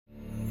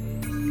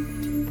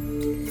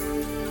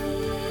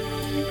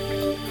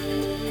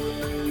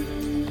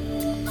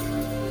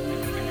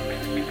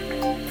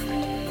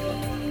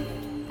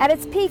At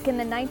its peak in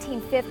the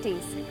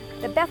 1950s,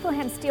 the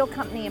Bethlehem Steel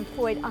Company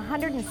employed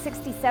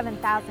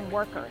 167,000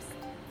 workers.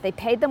 They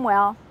paid them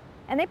well,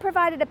 and they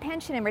provided a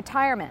pension in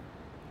retirement.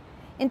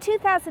 In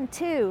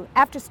 2002,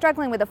 after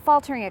struggling with a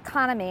faltering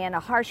economy and a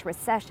harsh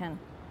recession,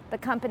 the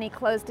company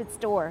closed its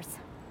doors.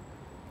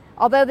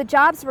 Although the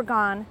jobs were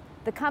gone,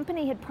 the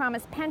company had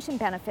promised pension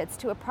benefits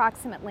to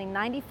approximately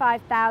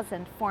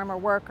 95,000 former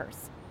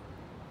workers.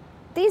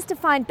 These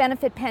defined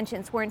benefit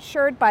pensions were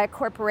insured by a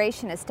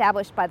corporation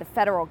established by the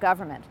federal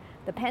government,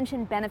 the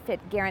Pension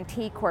Benefit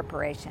Guaranty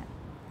Corporation.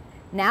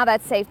 Now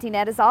that safety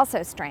net is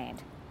also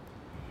strained.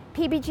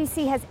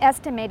 PBGC has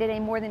estimated a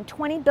more than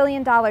 $20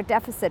 billion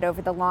deficit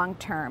over the long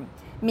term,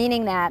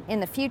 meaning that in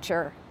the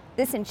future,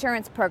 this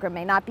insurance program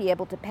may not be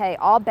able to pay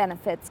all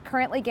benefits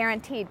currently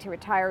guaranteed to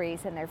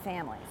retirees and their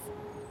families.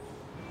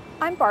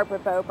 I'm Barbara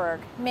Boberg,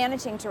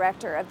 Managing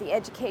Director of the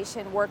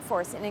Education,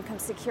 Workforce, and Income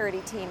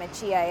Security team at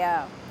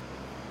GAO.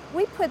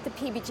 We put the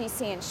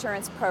PBGC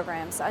insurance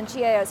programs on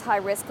GAO's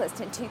high-risk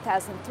list in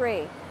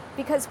 2003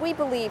 because we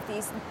believe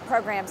these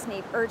programs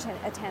need urgent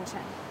attention.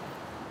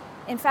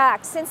 In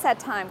fact, since that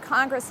time,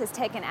 Congress has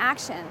taken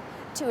action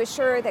to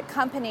assure that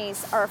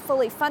companies are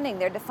fully funding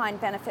their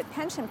defined benefit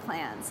pension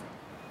plans,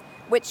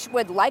 which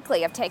would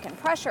likely have taken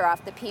pressure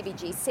off the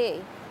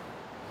PBGC.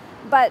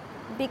 But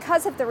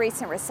because of the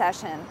recent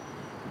recession,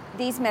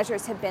 these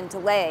measures have been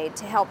delayed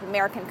to help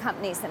American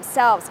companies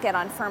themselves get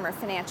on firmer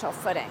financial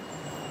footing.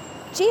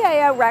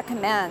 GAO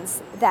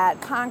recommends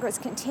that Congress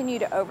continue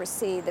to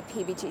oversee the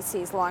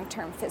PBGC's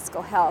long-term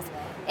fiscal health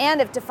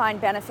and of defined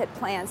benefit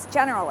plans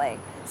generally,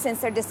 since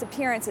their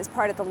disappearance is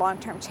part of the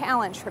long-term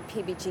challenge for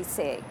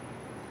PBGC.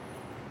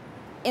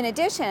 In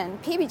addition,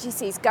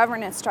 PBGC's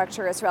governance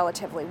structure is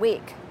relatively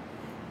weak.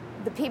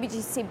 The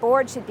PBGC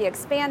board should be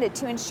expanded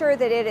to ensure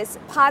that it is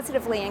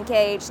positively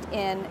engaged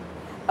in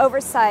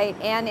oversight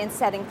and in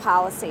setting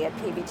policy at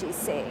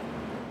PBGC.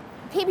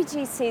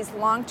 PBGC's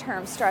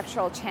long-term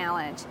structural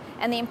challenge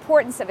and the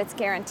importance of its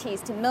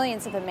guarantees to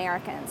millions of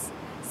Americans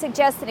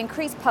suggests that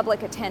increased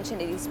public attention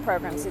to these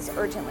programs is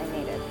urgently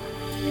needed.